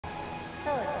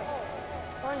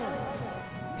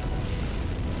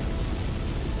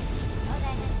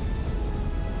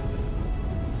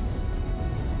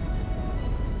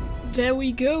There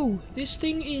we go. This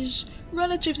thing is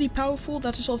relatively powerful.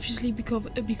 That is obviously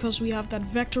because we have that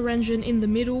vector engine in the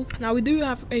middle. Now we do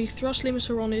have a thrust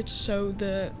limiter on it, so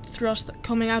the thrust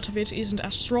coming out of it isn't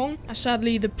as strong. And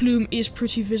sadly the plume is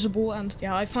pretty visible, and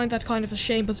yeah, I find that kind of a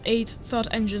shame, but 8 thud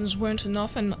engines weren't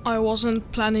enough, and I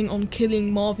wasn't planning on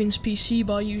killing Marvin's PC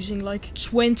by using like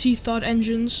 20 thud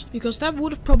engines, because that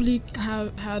would have probably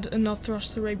had enough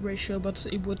thrust to rate ratio, but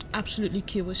it would absolutely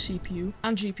kill his CPU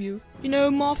and GPU. You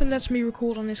know, Marvin lets me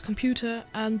record on his computer,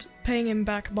 and paying him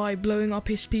back by blowing up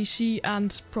his PC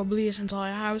and probably his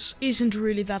entire house isn't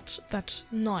really that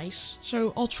nice,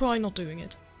 so I'll try not doing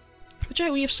it. But yeah,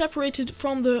 we have separated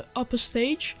from the upper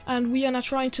stage, and we are now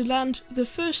trying to land the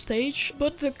first stage,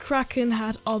 but the Kraken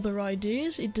had other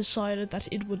ideas. It decided that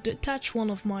it would detach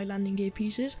one of my landing gear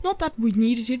pieces. Not that we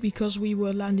needed it, because we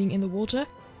were landing in the water.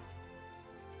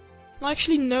 I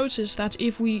actually noticed that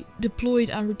if we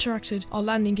deployed and retracted our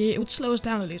landing gear, it would slow us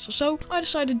down a little. So I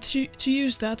decided to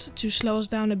use that to slow us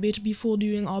down a bit before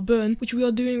doing our burn, which we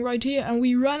are doing right here. And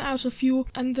we ran out of fuel,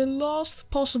 and the last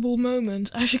possible moment,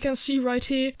 as you can see right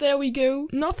here, there we go.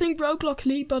 Nothing broke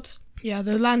luckily, but yeah,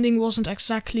 the landing wasn't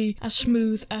exactly as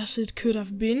smooth as it could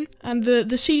have been. And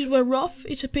the seas were rough,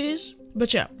 it appears.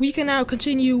 But yeah, we can now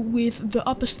continue with the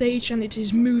upper stage, and it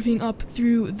is moving up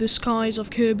through the skies of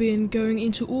Kerbin, going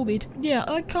into orbit. Yeah,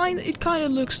 it kind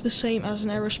of looks the same as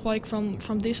an aerospike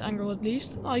from this angle at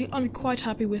least. I'm quite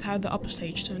happy with how the upper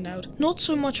stage turned out. Not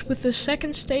so much with the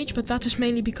second stage, but that is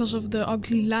mainly because of the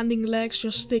ugly landing legs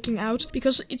just sticking out,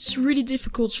 because it's really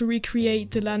difficult to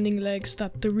recreate the landing legs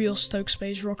that the real Stoke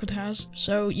Space rocket has.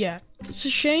 So yeah, it's a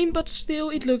shame, but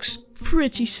still it looks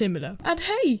pretty similar. And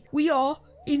hey, we are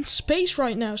in space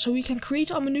right now, so we can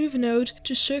create our maneuver node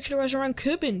to circularize around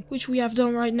Kerbin, which we have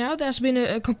done right now. There's been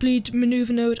a complete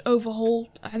maneuver node overhaul,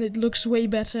 and it looks way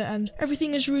better, and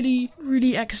everything is really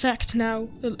exact now,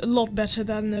 a lot better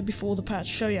than before the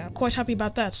patch. So yeah, quite happy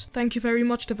about that. Thank you very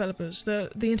much, developers. The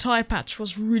entire patch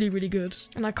was really good,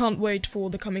 and I can't wait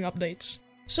for the coming updates.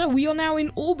 So we are now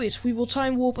in orbit. We will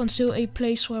time warp until a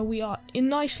place where we are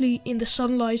nicely in the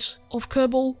sunlight of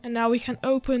Kerbal, and now we can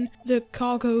open the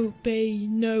cargo bay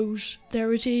nose.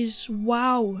 There it is.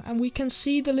 Wow, and we can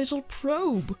see the little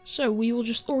probe. So we will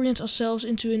just orient ourselves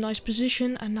into a nice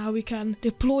position, and now we can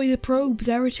deploy the probe.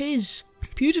 There it is.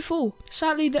 Beautiful.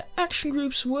 Sadly the action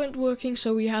groups weren't working,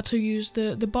 so we had to use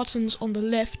the buttons on the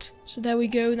left. So there we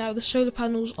go, now the solar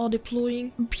panels are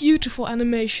deploying. Beautiful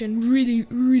animation,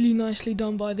 really nicely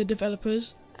done by the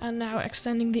developers. And now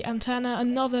extending the antenna,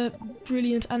 another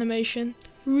brilliant animation.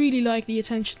 Really like the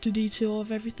attention to detail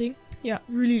of everything. Yeah,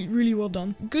 really well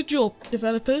done. Good job,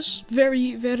 developers.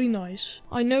 Very nice.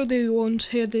 I know they won't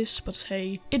hear this, but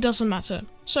hey, it doesn't matter.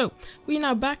 So, we are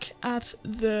now back at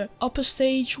the upper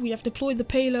stage. We have deployed the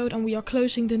payload, and we are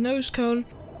closing the nose cone.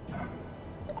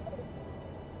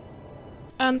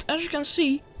 And as you can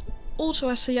see,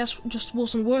 Auto SAS just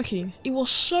wasn't working. It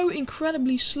was so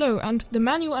incredibly slow, and the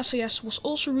manual SAS was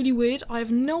also really weird. I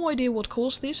have no idea what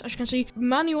caused this. As you can see,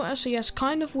 manual SAS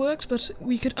kind of worked, but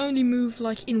we could only move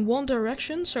like in one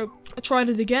direction. So I tried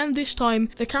it again. This time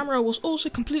the camera was also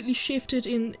completely shifted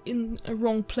in a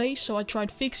wrong place, so I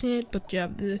tried fixing it, but yeah,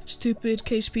 the stupid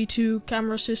KSP 2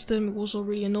 camera system was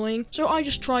already annoying. So I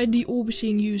just tried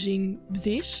deorbiting using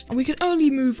this, and we could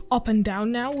only move up and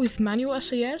down now with manual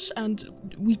SAS, and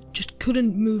we just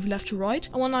couldn't move left to right.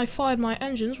 And when I fired my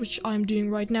engines, which I'm doing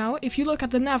right now, if you look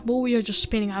at the nav ball, we are just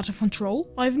spinning out of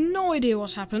control. I have no idea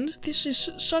what happened. This is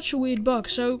such a weird bug.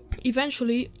 So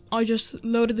eventually I just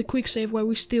loaded the quick save where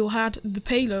we still had the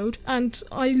payload, and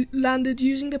I landed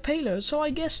using the payload. So I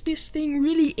guess this thing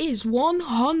really is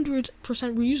 100%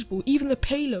 reusable. Even the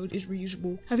payload is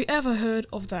reusable. Have you ever heard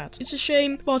of that? It's a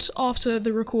shame, but after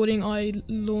the recording I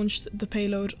launched the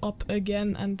payload up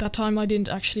again, and that time I didn't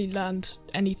actually land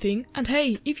anything. And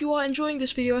hey, if you are enjoying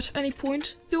this video at any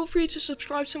point, feel free to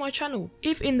subscribe to my channel.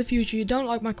 If in the future you don't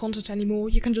like my content anymore,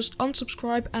 you can just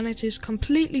unsubscribe, and it is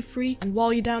completely free. And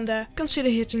while you're down there, consider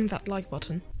hitting that like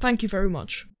button. Thank you very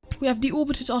much. We have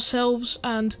deorbited ourselves,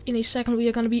 and in a second we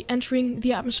are going to be entering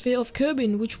the atmosphere of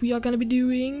Kerbin, which we are going to be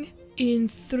doing in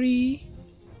 3,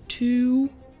 2,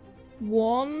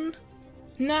 1,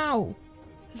 now.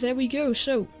 There we go.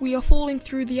 So we are falling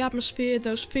through the atmosphere,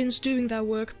 those fins doing their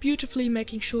work beautifully,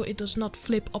 making sure it does not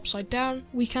flip upside down.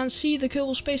 We can see the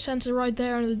Kerbal Space Center right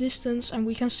there in the distance, and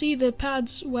we can see the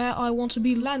pads where I want to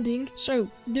be landing. So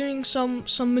doing some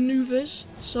maneuvers,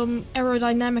 some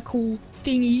aerodynamical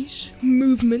thingies,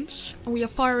 movements. And we are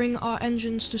firing our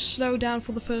engines to slow down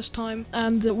for the first time.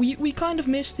 And we kind of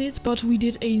missed it, but we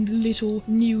did a little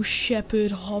New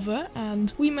Shepard hover.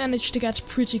 And we managed to get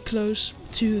pretty close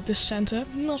to the center.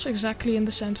 Not exactly in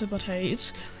the center, but hey,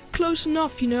 it's close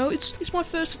enough, you know. It's my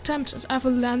first attempt at ever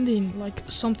landing like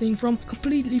something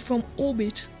completely from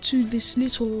orbit to this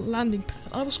little landing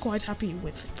pad. I was quite happy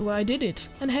with the way I did it.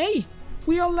 And hey,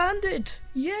 we are landed!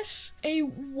 Yes, a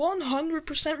 100%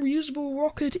 reusable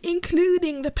rocket,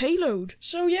 including the payload.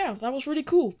 So yeah, that was really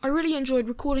cool. I really enjoyed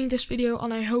recording this video,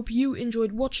 and I hope you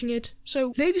enjoyed watching it.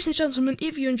 So, ladies and gentlemen,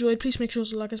 if you enjoyed, please make sure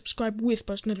to like and subscribe with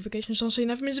post notifications on so you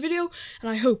never miss a video. And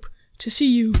I hope to see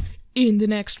you in the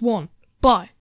next one. Bye!